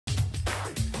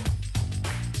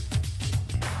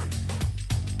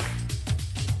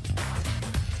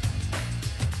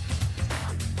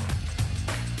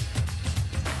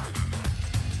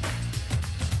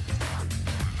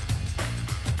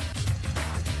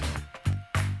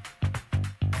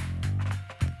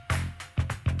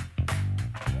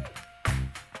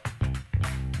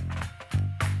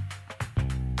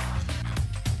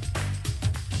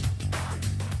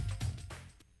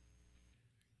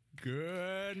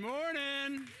Good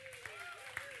morning.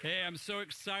 Hey, I'm so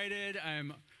excited.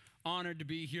 I'm honored to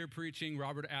be here preaching.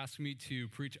 Robert asked me to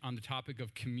preach on the topic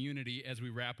of community as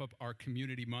we wrap up our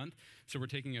community month. So we're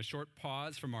taking a short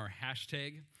pause from our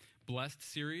hashtag Blessed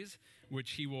series,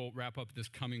 which he will wrap up this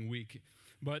coming week.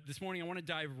 But this morning, I want to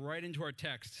dive right into our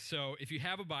text. So if you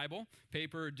have a Bible,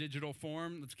 paper or digital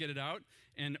form, let's get it out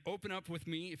and open up with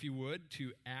me, if you would,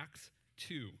 to Acts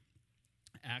 2.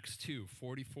 Acts 2,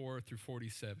 44 through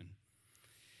 47.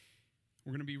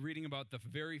 We're going to be reading about the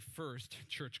very first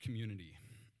church community.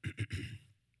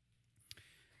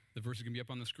 The verse is going to be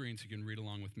up on the screen so you can read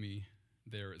along with me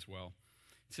there as well.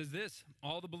 It says this: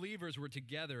 all the believers were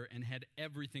together and had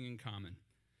everything in common.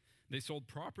 They sold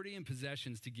property and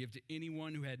possessions to give to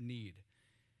anyone who had need.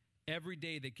 Every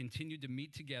day they continued to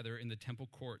meet together in the temple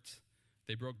courts.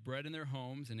 They broke bread in their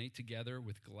homes and ate together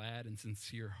with glad and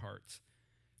sincere hearts,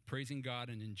 praising God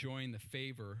and enjoying the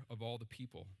favor of all the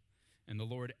people. And the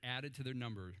Lord added to their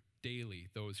number daily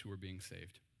those who were being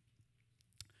saved.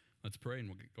 Let's pray and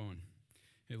we'll get going.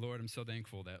 Hey, Lord, I'm so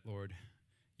thankful that, Lord,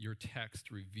 your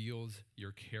text reveals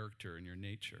your character and your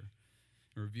nature.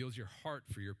 It reveals your heart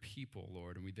for your people,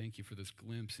 Lord. And we thank you for this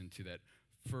glimpse into that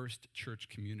first church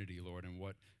community, Lord, and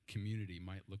what community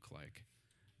might look like.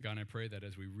 God, I pray that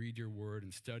as we read your word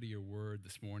and study your word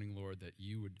this morning, Lord, that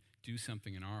you would do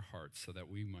something in our hearts so that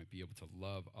we might be able to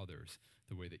love others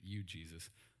the way that you, Jesus,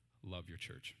 love your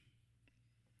church.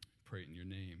 Pray it in your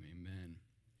name. Amen.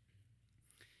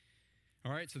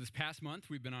 All right, so this past month,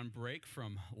 we've been on break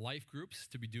from life groups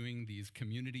to be doing these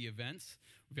community events.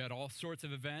 We've had all sorts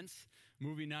of events,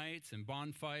 movie nights and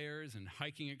bonfires and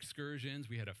hiking excursions.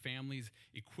 We had a families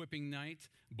equipping night,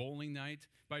 bowling night.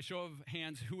 By show of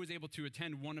hands, who was able to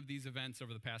attend one of these events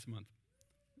over the past month?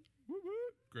 Woo-hoo.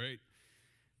 Great.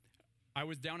 I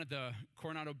was down at the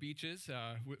Coronado beaches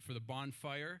for the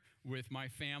bonfire with my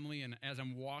family, and as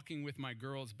I'm walking with my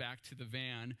girls back to the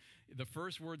van, the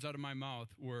first words out of my mouth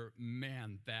were,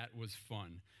 man, that was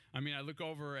fun. I mean, I look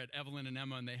over at Evelyn and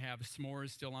Emma, and they have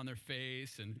s'mores still on their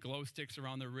face and glow sticks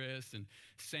around their wrists and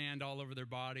sand all over their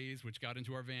bodies, which got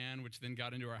into our van, which then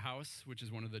got into our house, which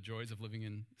is one of the joys of living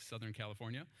in Southern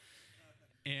California.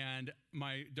 And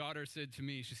my daughter said to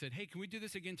me, she said, hey, can we do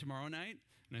this again tomorrow night?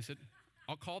 And I said,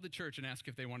 I'll call the church and ask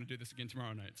if they want to do this again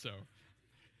tomorrow night. So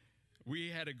we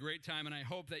had a great time, and I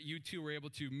hope that you too were able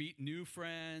to meet new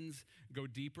friends, go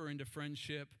deeper into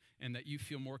friendship, and that you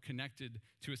feel more connected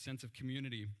to a sense of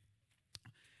community.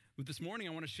 But this morning,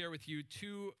 I want to share with you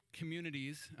two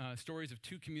communities, stories of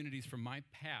two communities from my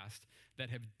past that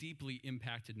have deeply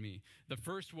impacted me. The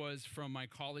first was from my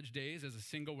college days as a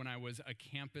single when I was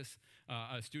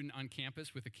a student on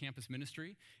campus with a campus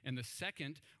ministry. And the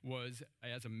second was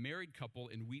as a married couple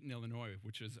in Wheaton, Illinois,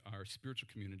 which is our spiritual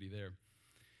community there.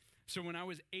 So when I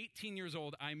was 18 years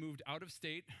old, I moved out of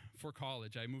state for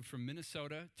college. I moved from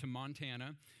Minnesota to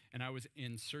Montana, and I was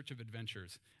in search of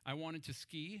adventures. I wanted to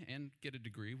ski and get a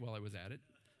degree while I was at it.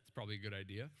 It's probably a good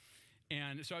idea.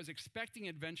 And so I was expecting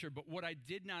adventure, but what I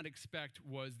did not expect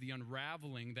was the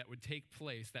unraveling that would take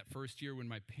place that first year when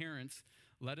my parents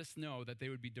let us know that they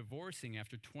would be divorcing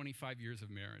after 25 years of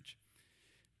marriage.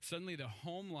 Suddenly, the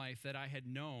home life that I had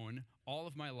known all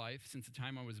of my life since the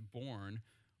time I was born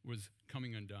was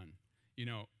coming undone. You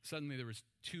know, suddenly there was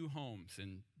two homes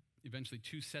and eventually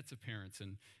two sets of parents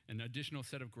and an additional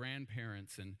set of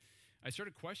grandparents. And I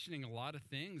started questioning a lot of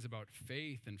things about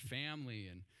faith and family,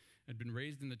 and I'd been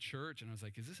raised in the church, and I was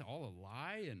like, is this all a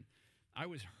lie? And I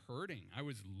was hurting. I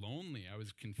was lonely. I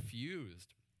was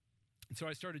confused. And so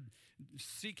I started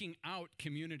seeking out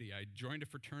community. I joined a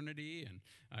fraternity, and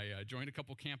I joined a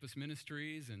couple campus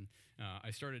ministries, and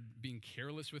I started being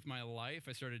careless with my life.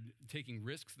 I started taking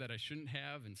risks that I shouldn't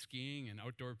have and skiing and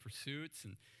outdoor pursuits.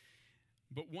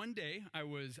 But one day, I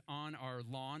was on our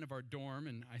lawn of our dorm,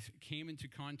 and I came into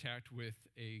contact with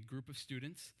a group of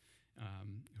students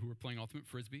who were playing Ultimate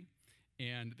Frisbee.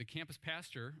 And the campus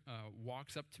pastor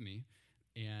walks up to me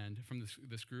and from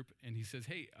this group, and he says,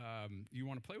 hey, you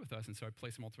want to play with us? And so I play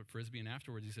some Ultimate Frisbee, and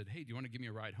afterwards he said, hey, do you want to give me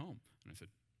a ride home? And I said,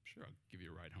 sure, I'll give you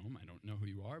a ride home. I don't know who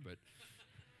you are, but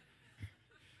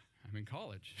I'm in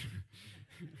college.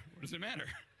 What does it matter?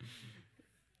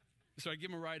 So I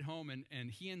give him a ride home,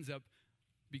 and he ends up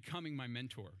becoming my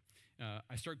mentor.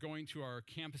 I start going to our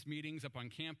campus meetings up on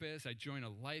campus. I join a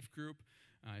life group.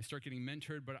 I start getting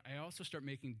mentored, but I also start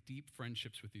making deep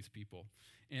friendships with these people.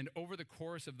 And over the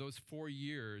course of those 4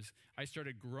 years, I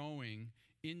started growing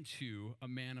into a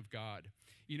man of God.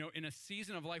 You know, in a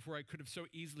season of life where I could have so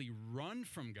easily run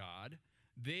from God,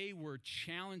 they were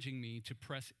challenging me to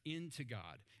press into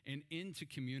God and into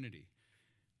community.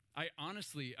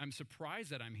 I'm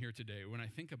surprised that I'm here today when I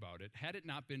think about it. Had it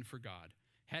not been for God,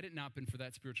 had it not been for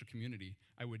that spiritual community,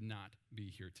 I would not be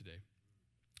here today.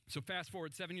 So fast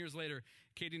forward 7 years later,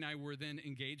 Katie and I were then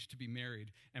engaged to be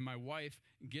married, and my wife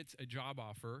gets a job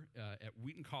offer at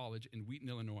Wheaton College in Wheaton,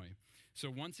 Illinois. So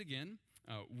once again,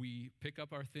 we pick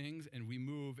up our things and we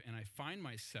move, and I find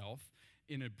myself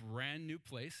in a brand new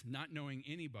place, not knowing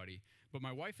anybody. But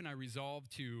my wife and I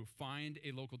resolved to find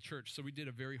a local church. So we did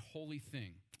a very holy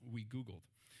thing. We Googled,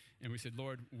 and we said,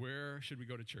 Lord, where should we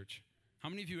go to church? How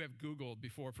many of you have Googled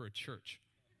before for a church?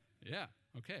 Yeah,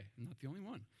 okay, I'm not the only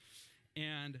one.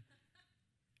 And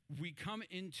we come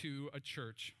into a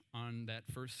church on that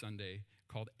first Sunday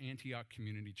called Antioch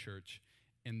Community Church,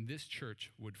 and this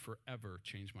church would forever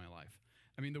change my life.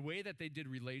 I mean, the way that they did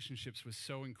relationships was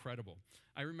so incredible.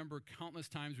 I remember countless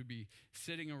times we'd be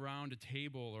sitting around a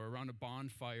table or around a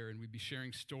bonfire, and we'd be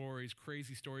sharing stories,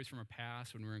 crazy stories from our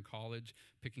past when we were in college,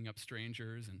 picking up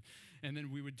strangers. And then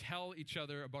we would tell each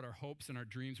other about our hopes and our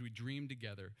dreams. We'd dream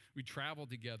together. We'd travel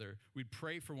together. We'd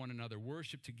pray for one another,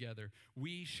 worship together.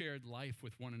 We shared life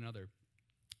with one another.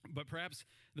 But perhaps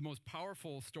the most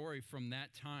powerful story from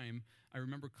that time, I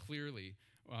remember clearly,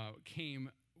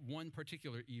 came one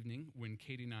particular evening when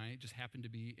Katie and I just happened to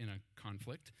be in a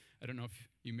conflict. I don't know if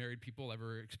you married people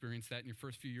ever experienced that in your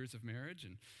first few years of marriage,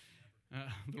 and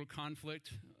a little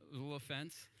conflict, a little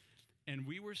offense. And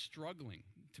we were struggling,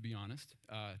 to be honest,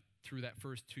 through that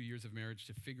first 2 years of marriage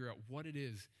to figure out what it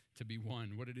is to be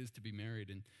one, what it is to be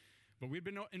married. But we'd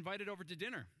been invited over to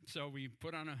dinner. So we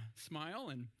put on a smile,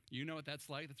 and you know what that's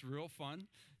like. It's real fun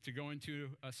to go into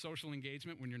a social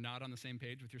engagement when you're not on the same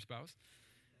page with your spouse.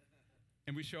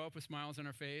 And we show up with smiles on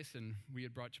our face, and we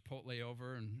had brought Chipotle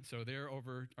over. And so there,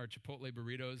 over our Chipotle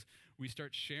burritos, we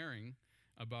start sharing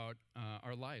about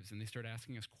our lives. And they start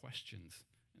asking us questions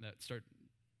that start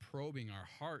probing our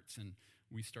hearts, and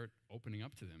we start opening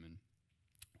up to them. And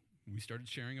we started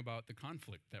sharing about the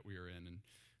conflict that we were in. And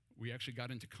we actually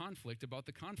got into conflict about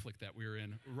the conflict that we were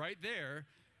in right there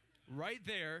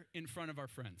in front of our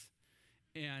friends.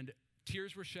 And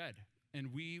tears were shed,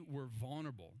 and we were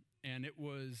vulnerable. And it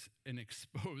was an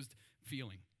exposed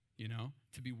feeling,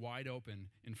 to be wide open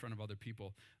in front of other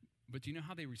people. But do you know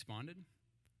how they responded?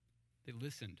 They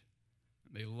listened.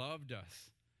 They loved us.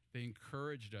 They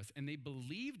encouraged us. And they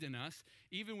believed in us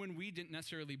even when we didn't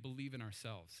necessarily believe in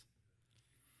ourselves.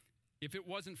 If it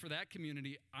wasn't for that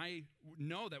community, I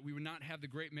know that we would not have the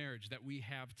great marriage that we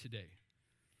have today.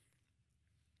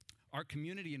 Our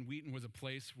community in Wheaton was a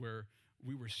place where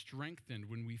we were strengthened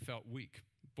when we felt weak.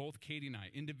 Both Katie and I,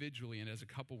 individually and as a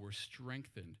couple, were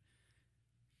strengthened.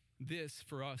 This,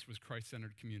 for us, was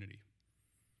Christ-centered community.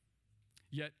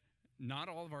 Yet, not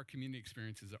all of our community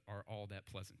experiences are all that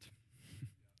pleasant.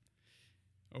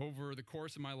 Over the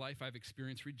course of my life, I've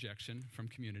experienced rejection from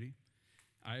community.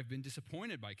 I have been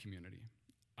disappointed by community.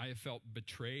 I have felt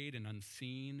betrayed and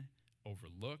unseen,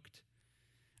 overlooked.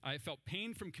 I have felt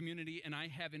pain from community, and I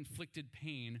have inflicted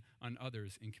pain on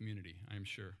others in community, I am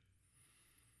sure.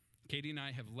 Katie and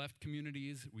I have left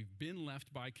communities. We've been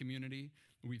left by community.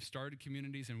 We've started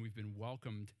communities, and we've been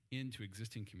welcomed into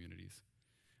existing communities.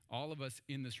 All of us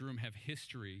in this room have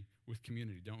history with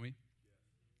community, don't we? Yes.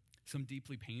 Some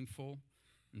deeply painful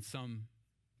and some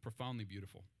profoundly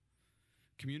beautiful.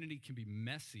 Community can be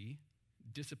messy,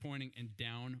 disappointing, and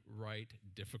downright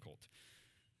difficult.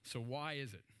 So why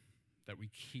is it that we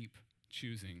keep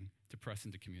choosing to press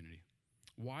into community?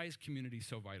 Why is community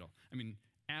so vital? I mean,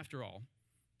 after all,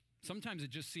 sometimes it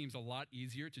just seems a lot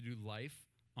easier to do life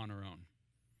on our own.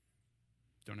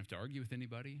 Don't have to argue with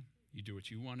anybody. You do what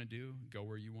you want to do, go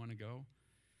where you want to go.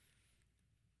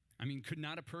 I mean, could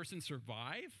not a person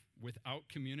survive without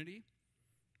community?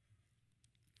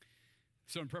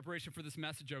 So in preparation for this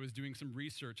message, I was doing some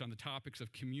research on the topics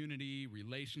of community,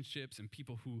 relationships, and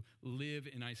people who live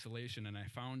in isolation, and I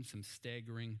found some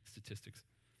staggering statistics.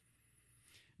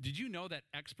 Did you know that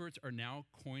experts are now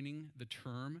coining the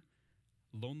term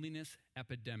loneliness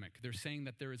epidemic? They're saying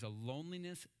that there is a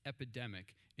loneliness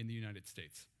epidemic in the United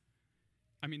States.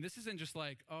 I mean, this isn't just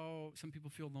like, oh, some people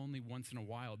feel lonely once in a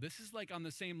while. This is like on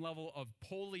the same level of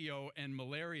polio and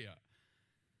malaria.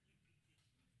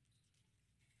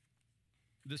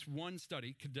 This one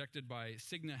study conducted by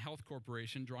Cigna Health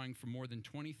Corporation, drawing from more than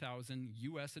 20,000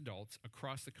 U.S. adults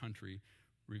across the country,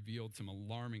 revealed some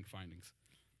alarming findings.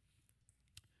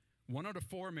 1 out of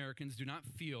 4 Americans do not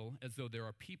feel as though there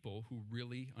are people who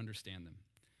really understand them.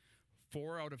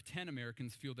 4 out of 10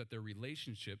 Americans feel that their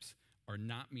relationships are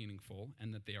not meaningful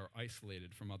and that they are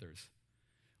isolated from others.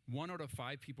 1 out of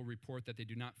 5 people report that they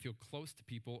do not feel close to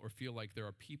people or feel like there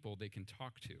are people they can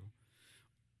talk to.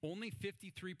 Only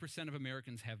 53% of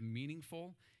Americans have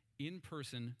meaningful,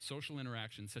 in-person social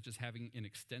interactions, such as having an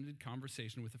extended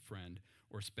conversation with a friend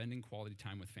or spending quality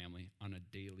time with family on a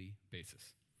daily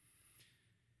basis.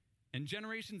 And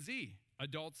Generation Z,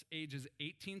 adults ages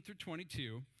 18 through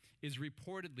 22, is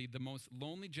reportedly the most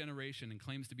lonely generation and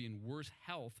claims to be in worse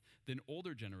health than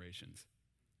older generations.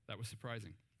 That was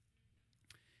surprising.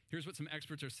 Here's what some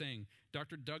experts are saying.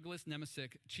 Dr. Douglas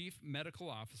Nemesic, Chief Medical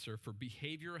Officer for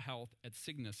Behavioral Health at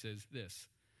Cigna, says this: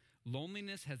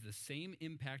 loneliness has the same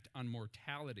impact on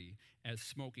mortality as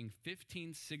smoking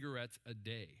 15 cigarettes a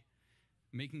day,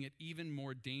 making it even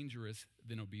more dangerous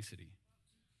than obesity.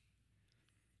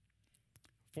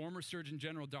 Former Surgeon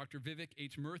General Dr. Vivek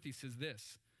H. Murthy says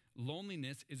this: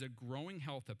 loneliness is a growing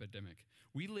health epidemic.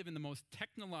 We live in the most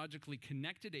technologically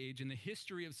connected age in the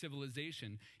history of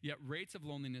civilization, yet rates of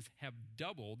loneliness have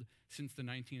doubled since the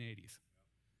 1980s.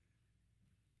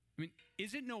 I mean,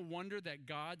 is it no wonder that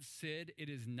God said it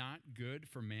is not good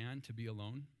for man to be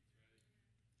alone?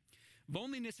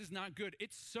 Loneliness is not good.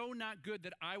 It's so not good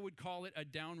that I would call it a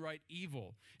downright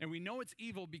evil. And we know it's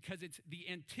evil because it's the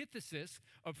antithesis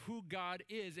of who God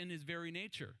is in his very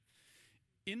nature.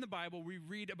 In the Bible, we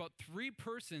read about 3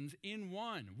 persons in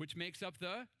one, which makes up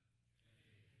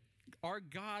our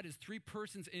God is 3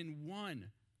 persons in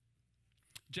one.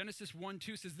 Genesis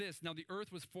 1:2 says this: now the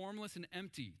earth was formless and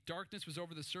empty. Darkness was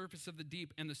over the surface of the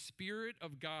deep, and the Spirit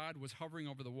of God was hovering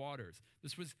over the waters.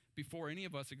 This was before any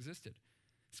of us existed.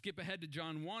 Skip ahead to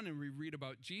John 1, and we read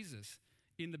about Jesus.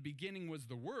 In the beginning was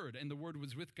the Word, and the Word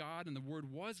was with God, and the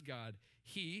Word was God.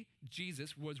 He,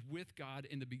 Jesus, was with God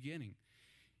in the beginning.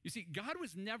 You see, God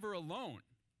was never alone.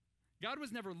 God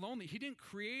was never lonely. He didn't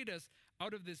create us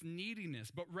out of this neediness,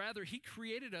 but rather he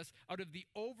created us out of the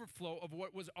overflow of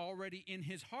what was already in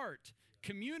his heart,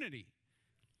 community.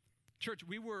 Church,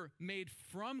 we were made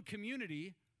from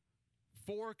community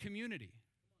for community.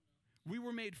 We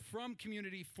were made from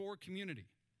community for community.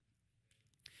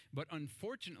 But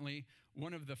unfortunately,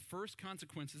 one of the first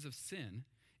consequences of sin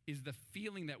is the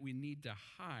feeling that we need to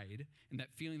hide and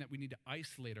that feeling that we need to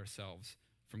isolate ourselves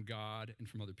from God and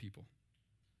from other people.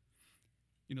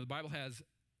 You know, the Bible has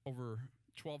about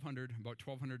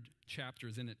 1,200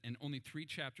 chapters in it, and only 3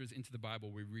 chapters into the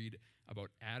Bible we read about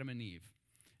Adam and Eve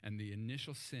and the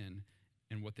initial sin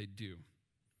and what they do.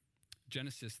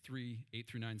 Genesis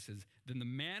 3:8-9 says, then the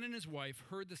man and his wife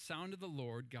heard the sound of the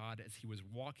Lord God as he was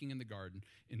walking in the garden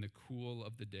in the cool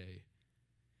of the day,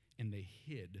 and they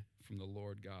hid from the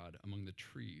Lord God among the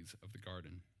trees of the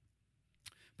garden.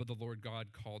 But the Lord God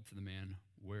called to the man,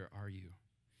 where are you?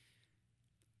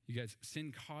 You guys,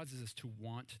 sin causes us to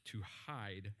want to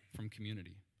hide from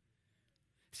community.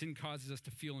 Sin causes us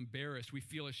to feel embarrassed. We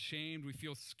feel ashamed. We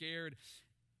feel scared.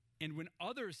 And when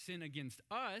others sin against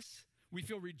us, we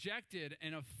feel rejected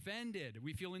and offended.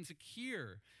 We feel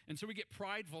insecure. And so we get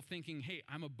prideful thinking, hey,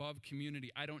 I'm above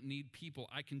community. I don't need people.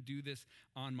 I can do this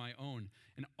on my own.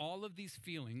 And all of these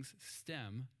feelings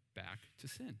stem back to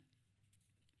sin.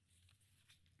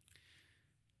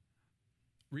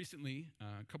 Recently,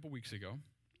 a couple weeks ago,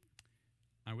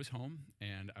 I was home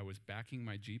and I was backing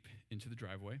my Jeep into the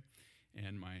driveway,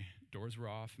 and my doors were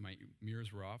off, my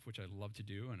mirrors were off, which I love to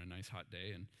do on a nice hot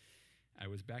day. And I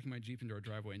was backing my Jeep into our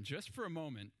driveway, and just for a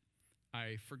moment,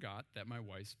 I forgot that my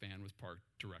wife's van was parked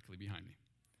directly behind me.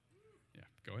 Yeah,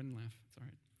 go ahead and laugh. It's all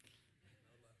right.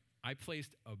 I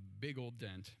placed a big old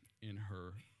dent in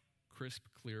her crisp,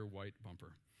 clear white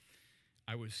bumper.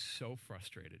 I was so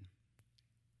frustrated.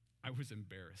 I was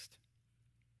embarrassed.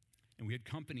 And we had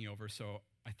company over, so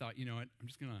I thought, you know what, I'm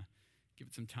just going to give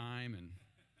it some time and,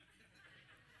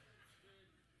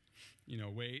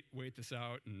 wait this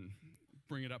out and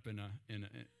bring it up in a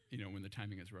when the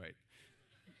timing is right.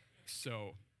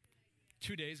 So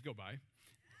 2 days go by,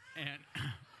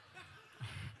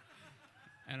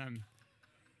 and I'm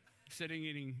sitting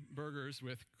eating burgers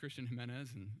with Christian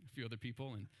Jimenez and a few other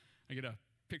people, and I get a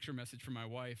picture message from my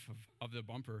wife of the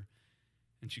bumper.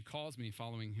 And she calls me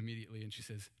following immediately, and she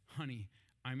says, honey,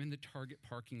 I'm in the Target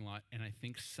parking lot, and I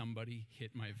think somebody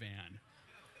hit my van.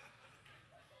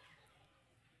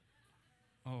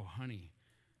 Oh, honey,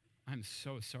 I'm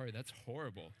so sorry. That's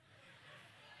horrible.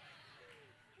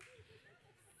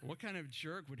 What kind of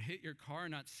jerk would hit your car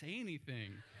and not say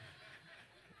anything?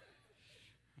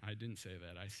 I didn't say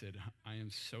that. I said, I am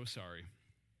so sorry.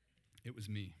 It was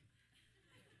me.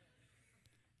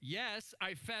 Yes,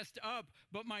 I fessed up,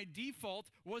 but my default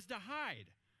was to hide.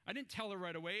 I didn't tell her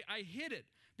right away. I hid it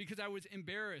because I was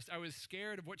embarrassed. I was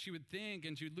scared of what she would think,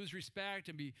 and she would lose respect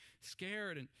and be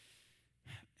scared. And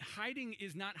hiding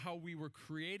is not how we were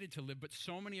created to live, but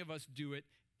so many of us do it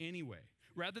anyway.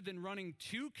 Rather than running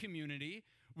to community,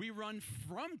 we run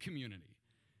from community.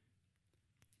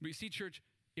 But you see, church,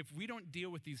 if we don't deal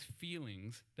with these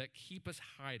feelings that keep us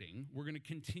hiding, we're going to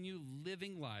continue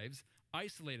living lives,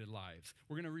 isolated lives.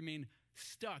 We're going to remain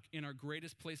stuck in our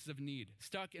greatest places of need,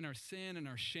 stuck in our sin and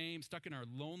our shame, stuck in our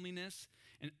loneliness,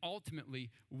 and ultimately,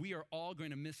 we are all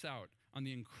going to miss out on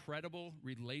the incredible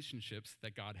relationships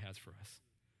that God has for us.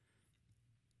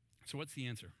 So what's the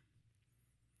answer?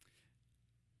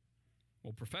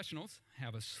 Well, professionals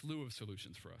have a slew of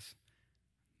solutions for us.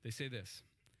 They say this: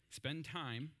 spend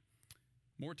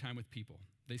more time with people.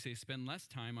 They say spend less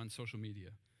time on social media.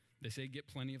 They say get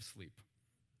plenty of sleep.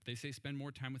 They say spend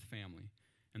more time with family.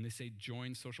 And they say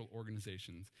join social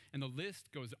organizations. And the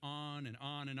list goes on and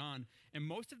on and on. And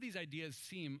most of these ideas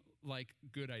seem like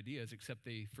good ideas, except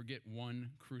they forget one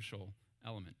crucial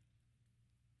element.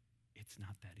 It's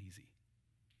not that easy.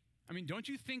 I mean, don't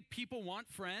you think people want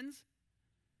friends?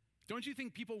 Don't you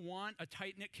think people want a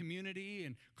tight-knit community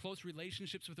and close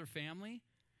relationships with their family?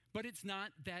 But it's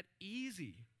not that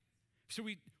easy. So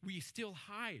we still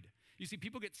hide. You see,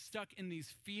 people get stuck in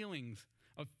these feelings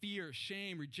of fear,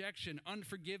 shame, rejection,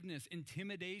 unforgiveness,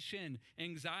 intimidation,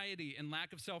 anxiety, and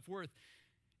lack of self-worth.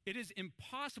 It is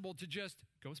impossible to just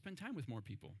go spend time with more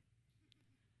people.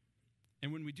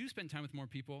 And when we do spend time with more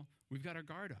people, we've got our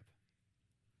guard up.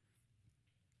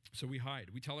 So we hide.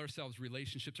 We tell ourselves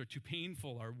relationships are too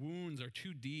painful, our wounds are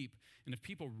too deep, and if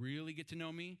people really get to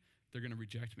know me, they're going to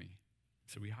reject me.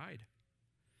 So we hide.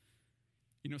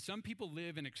 You know, some people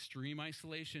live in extreme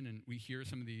isolation, and we hear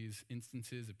some of these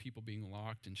instances of people being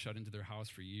locked and shut into their house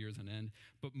for years on end.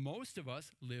 But most of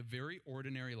us live very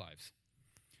ordinary lives.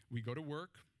 We go to work,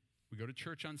 we go to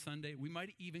church on Sunday, we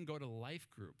might even go to life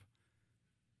group,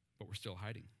 but we're still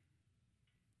hiding.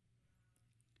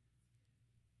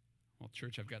 Well,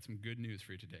 church, I've got some good news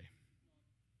for you today.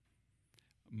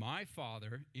 My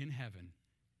Father in heaven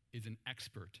is an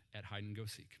expert at hide and go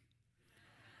seek.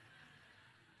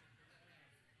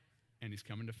 And he's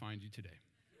coming to find you today.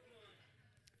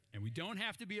 And we don't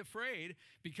have to be afraid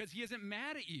because he isn't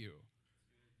mad at you.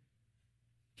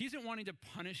 He isn't wanting to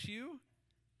punish you.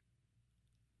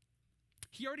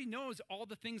 He already knows all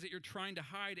the things that you're trying to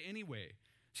hide anyway.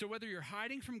 So whether you're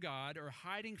hiding from God or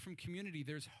hiding from community,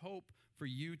 there's hope for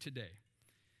you today.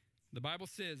 The Bible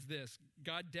says this: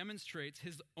 God demonstrates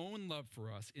his own love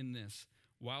for us in this: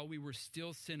 while we were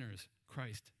still sinners,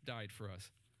 Christ died for us.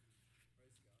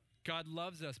 God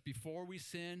loves us before we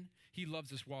sin. He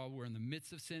loves us while we're in the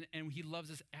midst of sin, and he loves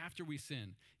us after we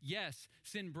sin. Yes,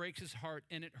 sin breaks his heart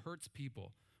and it hurts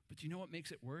people. But do you know what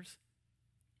makes it worse?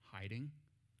 Hiding.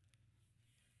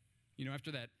 You know,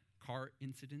 after that car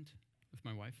incident with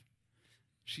my wife,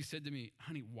 she said to me,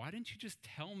 "Honey, why didn't you just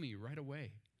tell me right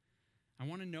away? I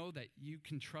want to know that you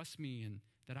can trust me and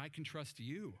that I can trust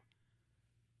you."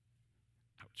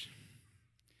 Ouch.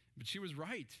 But she was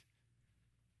right.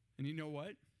 And you know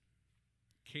what?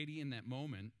 Katie, in that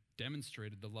moment,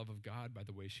 demonstrated the love of God by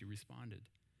the way she responded.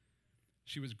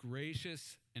 She was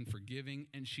gracious and forgiving,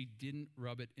 and she didn't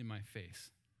rub it in my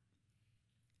face.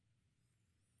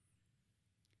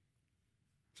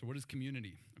 So what is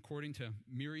community? According to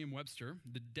Merriam-Webster,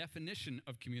 the definition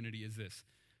of community is this: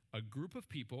 a group of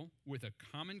people with a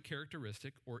common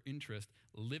characteristic or interest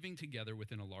living together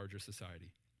within a larger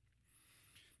society.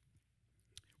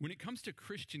 When it comes to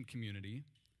Christian community,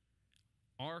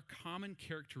 our common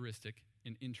characteristic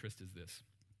and interest is this: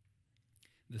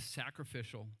 the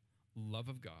sacrificial love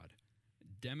of God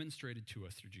demonstrated to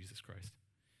us through Jesus Christ.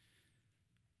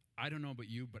 I don't know about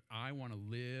you, but I want to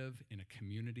live in a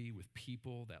community with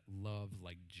people that love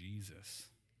like Jesus.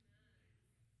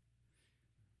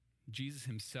 Jesus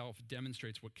himself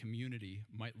demonstrates what community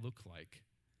might look like.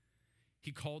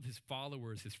 He called his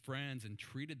followers his friends and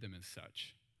treated them as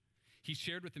such. He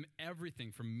shared with them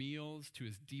everything from meals to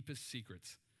his deepest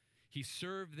secrets. He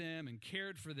served them and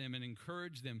cared for them and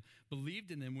encouraged them,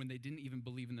 believed in them when they didn't even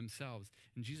believe in themselves.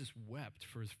 And Jesus wept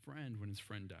for his friend when his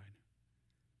friend died.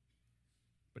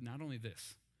 But not only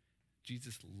this,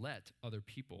 Jesus let other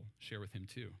people share with him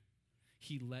too.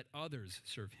 He let others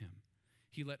serve him.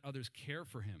 He let others care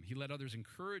for him. He let others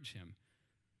encourage him.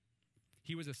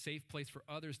 He was a safe place for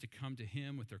others to come to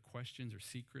him with their questions or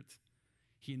secrets.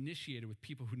 He initiated with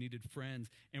people who needed friends.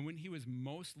 And when he was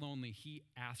most lonely, he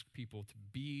asked people to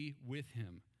be with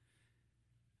him.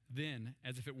 Then,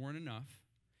 as if it weren't enough,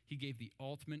 he gave the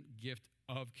ultimate gift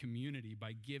of community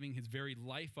by giving his very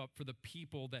life up for the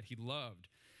people that he loved.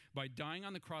 By dying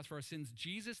on the cross for our sins,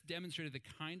 Jesus demonstrated the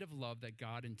kind of love that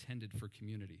God intended for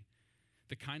community.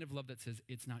 The kind of love that says,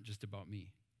 it's not just about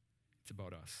me, it's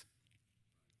about us.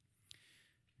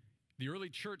 The early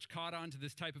church caught on to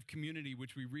this type of community,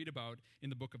 which we read about in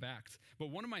the book of Acts.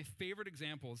 But one of my favorite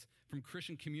examples from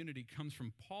Christian community comes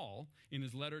from Paul in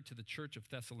his letter to the church of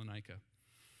Thessalonica.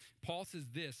 Paul says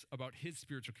this about his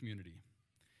spiritual community.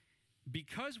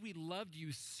 Because we loved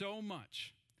you so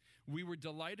much, we were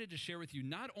delighted to share with you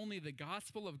not only the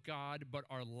gospel of God, but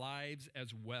our lives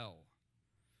as well.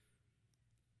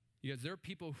 You guys, there are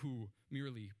people who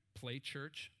merely play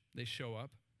church, they show up,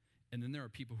 and then there are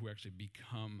people who actually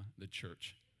become the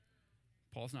church.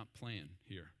 Paul's not playing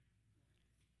here.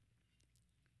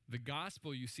 The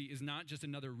gospel, you see, is not just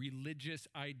another religious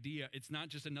idea. It's not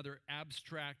just another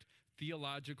abstract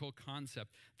theological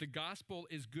concept. The gospel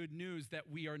is good news that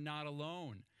we are not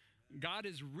alone. God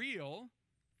is real.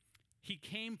 He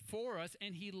came for us,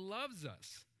 and he loves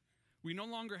us. We no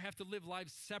longer have to live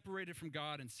lives separated from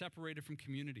God and separated from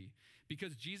community.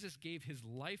 Because Jesus gave his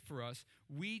life for us,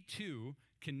 we too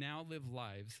can now live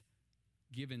lives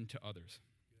given to others.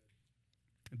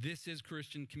 This is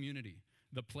Christian community,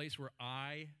 the place where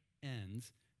I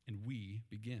ends and we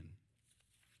begin.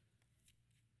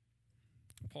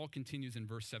 Paul continues in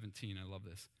verse 17. I love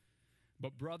this.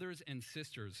 But brothers and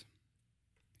sisters,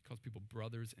 he calls people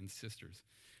brothers and sisters,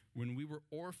 when we were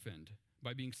orphaned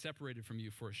by being separated from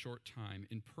you for a short time,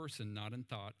 in person, not in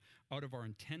thought, out of our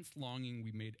intense longing,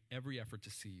 we made every effort to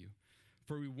see you.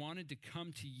 For we wanted to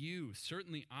come to you.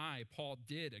 Certainly I, Paul,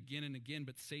 did again and again,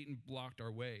 but Satan blocked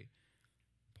our way.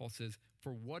 Paul says,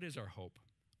 for what is our hope,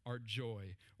 our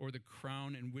joy, or the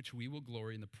crown in which we will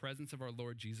glory in the presence of our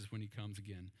Lord Jesus when he comes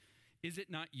again? Is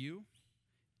it not you?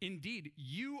 Indeed,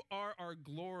 you are our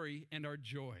glory and our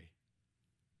joy.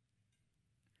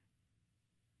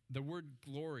 The word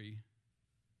glory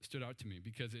stood out to me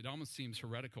because it almost seems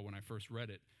heretical when I first read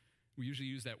it. We usually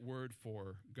use that word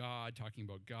for God, talking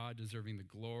about God deserving the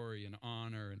glory and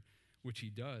honor, and which he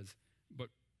does. But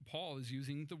Paul is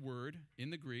using the word in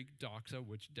the Greek, doxa,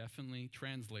 which definitely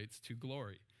translates to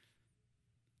glory.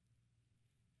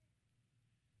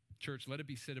 Church, let it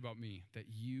be said about me that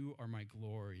you are my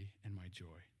glory and my joy.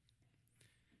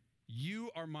 You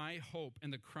are my hope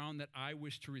and the crown that I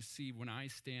wish to receive when I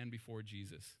stand before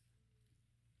Jesus.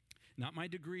 Not my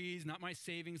degrees, not my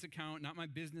savings account, not my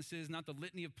businesses, not the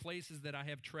litany of places that I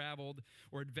have traveled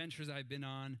or adventures I've been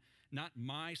on, not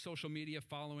my social media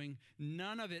following.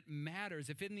 None of it matters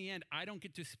if in the end I don't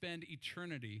get to spend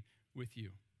eternity with you.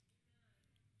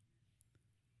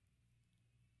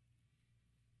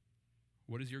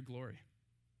 What is your glory?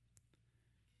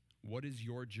 What is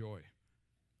your joy?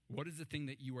 What is the thing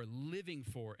that you are living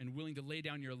for and willing to lay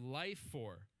down your life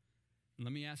for? And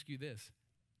let me ask you this.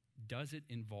 Does it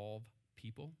involve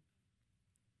people?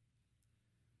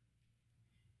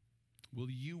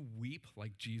 Will you weep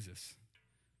like Jesus?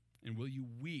 And will you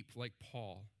weep like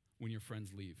Paul when your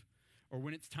friends leave? Or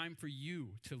when it's time for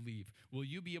you to leave, will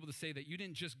you be able to say that you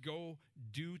didn't just go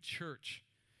do church,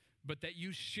 but that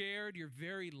you shared your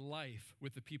very life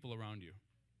with the people around you?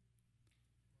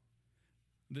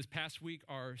 This past week,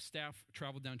 our staff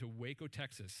traveled down to Waco,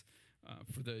 Texas,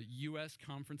 for the U.S.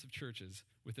 Conference of Churches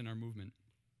within our movement.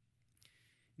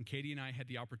 And Katie and I had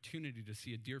the opportunity to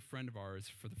see a dear friend of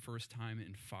ours for the first time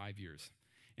in 5 years.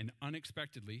 And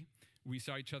unexpectedly, we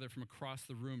saw each other from across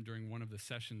the room during one of the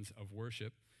sessions of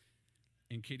worship.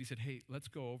 And Katie said, hey, let's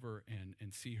go over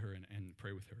and see her and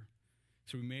pray with her.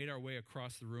 So we made our way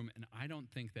across the room, and I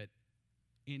don't think that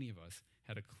any of us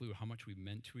had a clue how much we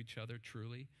meant to each other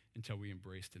truly until we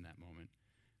embraced in that moment.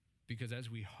 Because as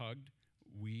we hugged,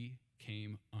 we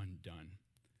came undone.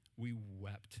 We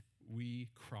wept. We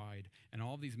cried. And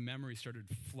all these memories started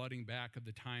flooding back of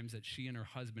the times that she and her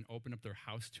husband opened up their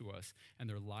house to us and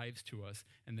their lives to us,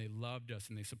 and they loved us,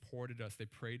 and they supported us, they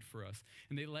prayed for us,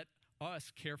 and they let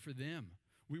us care for them.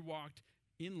 We walked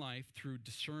in life through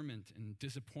discernment and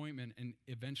disappointment and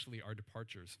eventually our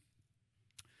departures.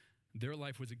 Their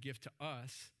life was a gift to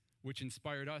us, which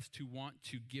inspired us to want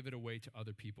to give it away to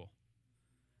other people.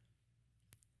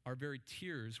 Our very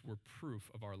tears were proof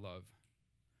of our love.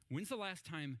 When's the last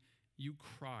time you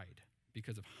cried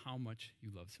because of how much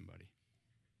you love somebody?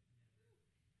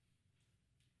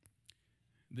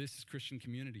 This is Christian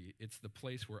community. It's the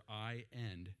place where I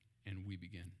end and we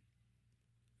begin.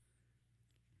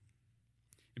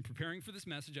 In preparing for this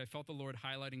message, I felt the Lord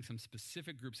highlighting some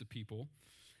specific groups of people,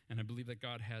 and I believe that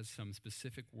God has some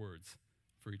specific words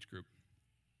for each group.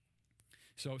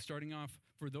 So starting off,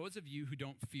 for those of you who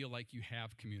don't feel like you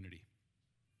have community,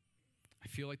 I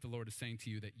feel like the Lord is saying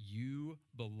to you that you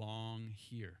belong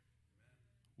here.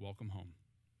 Welcome home.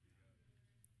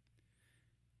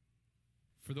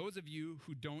 For those of you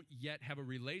who don't yet have a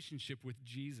relationship with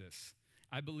Jesus,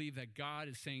 I believe that God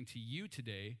is saying to you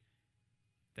today,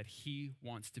 that he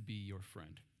wants to be your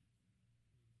friend.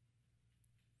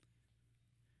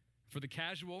 For the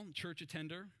casual church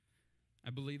attender, I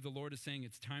believe the Lord is saying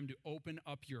it's time to open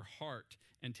up your heart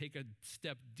and take a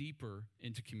step deeper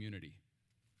into community.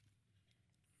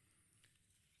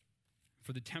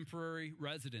 For the temporary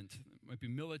resident, it might be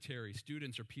military,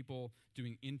 students, or people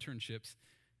doing internships,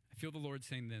 I feel the Lord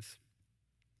saying this: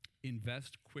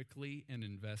 invest quickly and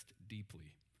invest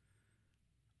deeply.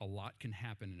 A lot can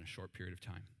happen in a short period of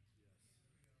time.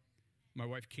 My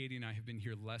wife Katie and I have been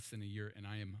here less than a year, and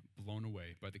I am blown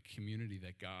away by the community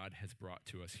that God has brought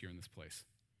to us here in this place.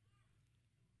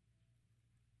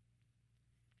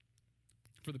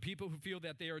 For the people who feel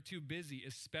that they are too busy,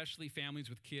 especially families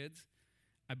with kids,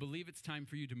 I believe it's time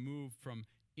for you to move from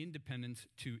independence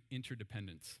to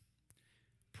interdependence.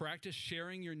 Practice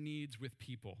sharing your needs with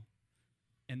people,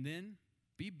 and then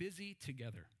be busy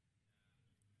together.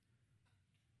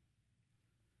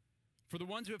 For the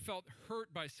ones who have felt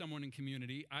hurt by someone in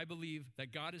community, I believe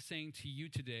that God is saying to you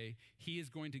today, he is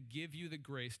going to give you the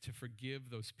grace to forgive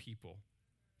those people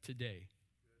today.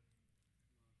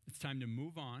 It's time to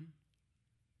move on,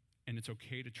 and it's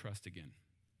okay to trust again.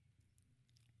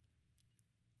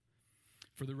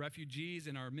 For the refugees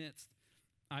in our midst,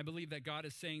 I believe that God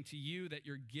is saying to you that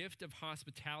your gift of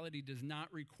hospitality does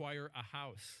not require a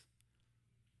house.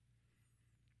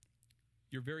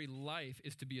 Your very life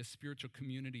is to be a spiritual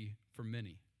community for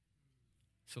many.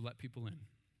 So let people in.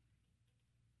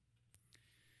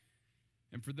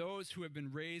 And for those who have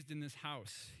been raised in this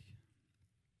house,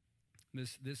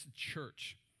 this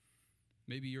church,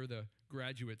 maybe you're the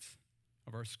graduates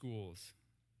of our schools,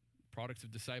 products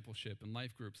of discipleship and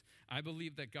life groups, I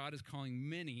believe that God is calling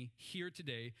many here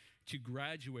today to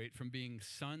graduate from being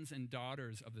sons and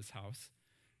daughters of this house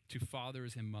to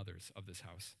fathers and mothers of this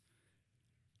house.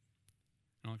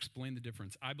 And I'll explain the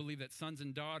difference. I believe that sons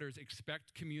and daughters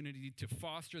expect community to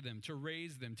foster them, to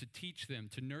raise them, to teach them,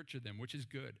 to nurture them, which is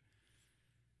good.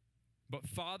 But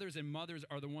fathers and mothers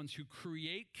are the ones who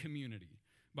create community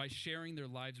by sharing their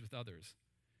lives with others.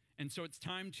 And so it's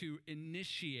time to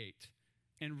initiate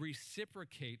and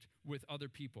reciprocate with other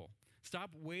people.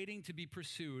 Stop waiting to be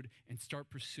pursued and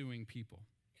start pursuing people.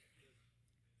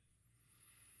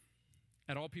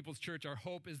 At All People's Church, our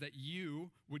hope is that you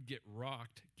would get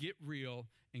rocked, get real,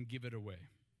 and give it away.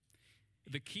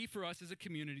 The key for us as a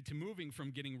community to moving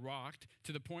from getting rocked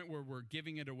to the point where we're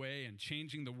giving it away and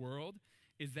changing the world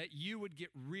is that you would get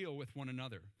real with one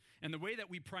another. And the way that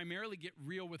we primarily get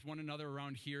real with one another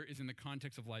around here is in the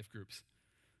context of life groups.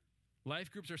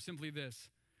 Life groups are simply this: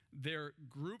 they're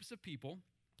groups of people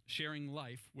sharing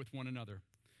life with one another.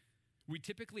 We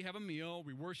typically have a meal,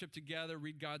 we worship together,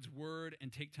 read God's word,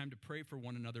 and take time to pray for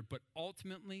one another. But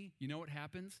ultimately, you know what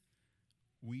happens?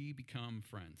 We become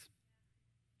friends.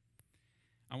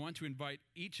 I want to invite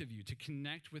each of you to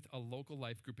connect with a local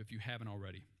life group if you haven't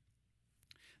already.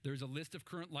 There's a list of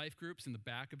current life groups in the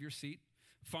back of your seat.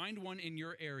 Find one in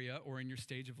your area or in your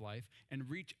stage of life and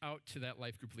reach out to that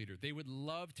life group leader. They would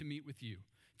love to meet with you,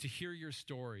 to hear your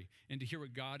story, and to hear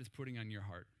what God is putting on your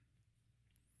heart.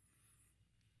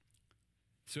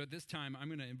 So at this time, I'm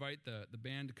going to invite the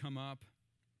band to come up.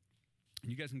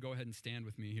 And you guys can go ahead and stand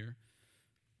with me here.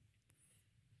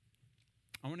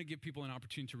 I want to give people an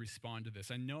opportunity to respond to this.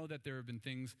 I know that there have been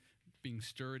things being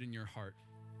stirred in your heart.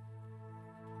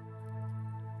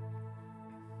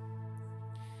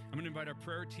 I'm going to invite our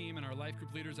prayer team and our life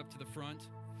group leaders up to the front.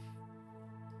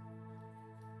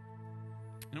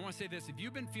 And I want to say this: if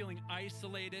you've been feeling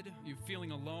isolated, you're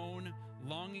feeling alone,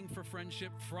 longing for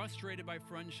friendship, frustrated by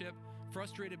friendship,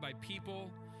 frustrated by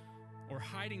people, or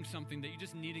hiding something that you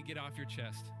just need to get off your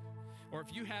chest, or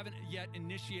if you haven't yet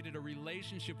initiated a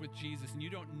relationship with Jesus and you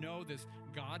don't know this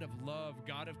God of love,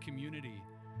 God of community,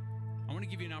 I want to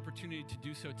give you an opportunity to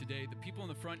do so today. The people in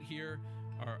the front here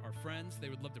are friends. They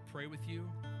would love to pray with you.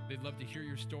 They'd love to hear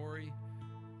your story.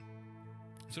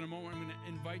 So in a moment, I'm going to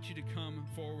invite you to come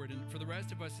forward. And for the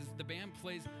rest of us, as the band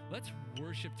plays, let's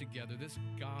worship together this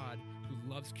God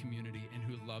who loves community and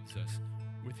who loves us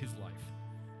with his life.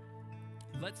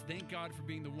 Let's thank God for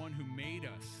being the one who made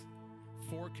us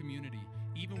for community,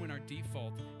 even when our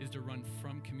default is to run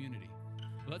from community.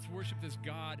 Let's worship this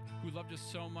God who loved us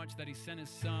so much that he sent his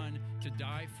son to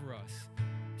die for us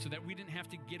so that we didn't have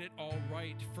to get it all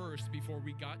right first before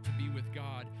we got to be with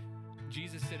God.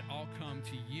 Jesus said, I'll come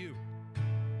to you.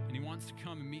 And he wants to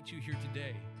come and meet you here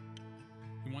today.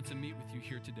 He wants to meet with you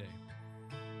here today.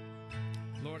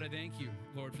 Lord, I thank you,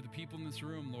 Lord, for the people in this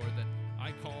room, Lord, that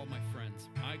I call my friends.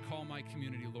 I call my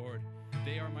community, Lord.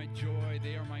 They are my joy.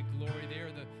 They are my glory. They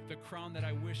are the crown that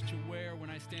I wish to wear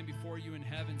when I stand before you in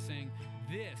heaven saying,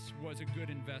 this was a good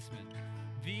investment.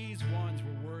 These ones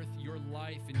were worth your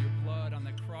life and your blood on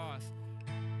the cross.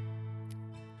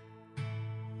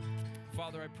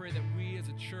 Father, I pray that we as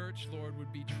a church, Lord,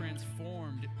 would be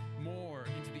transformed more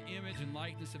into the image and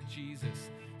likeness of Jesus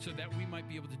so that we might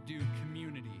be able to do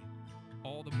community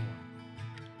all the more.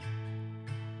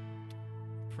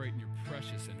 Pray in your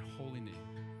precious and holy name.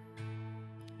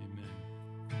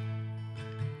 Amen.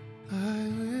 I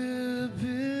will